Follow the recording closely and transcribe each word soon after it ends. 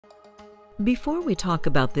Before we talk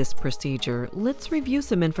about this procedure, let's review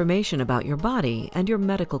some information about your body and your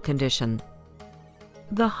medical condition.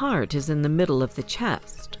 The heart is in the middle of the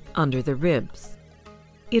chest, under the ribs.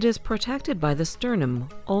 It is protected by the sternum,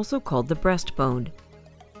 also called the breastbone.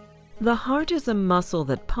 The heart is a muscle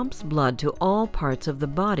that pumps blood to all parts of the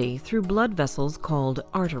body through blood vessels called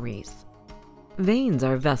arteries. Veins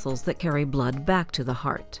are vessels that carry blood back to the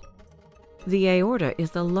heart. The aorta is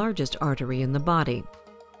the largest artery in the body.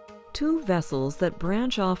 Two vessels that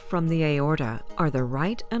branch off from the aorta are the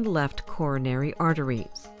right and left coronary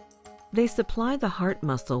arteries. They supply the heart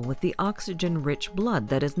muscle with the oxygen-rich blood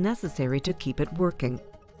that is necessary to keep it working.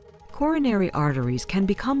 Coronary arteries can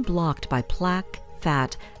become blocked by plaque,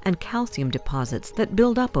 fat, and calcium deposits that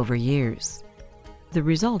build up over years. The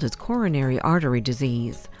result is coronary artery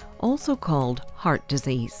disease, also called heart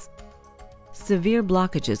disease. Severe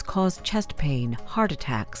blockages cause chest pain, heart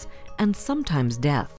attacks, and sometimes death.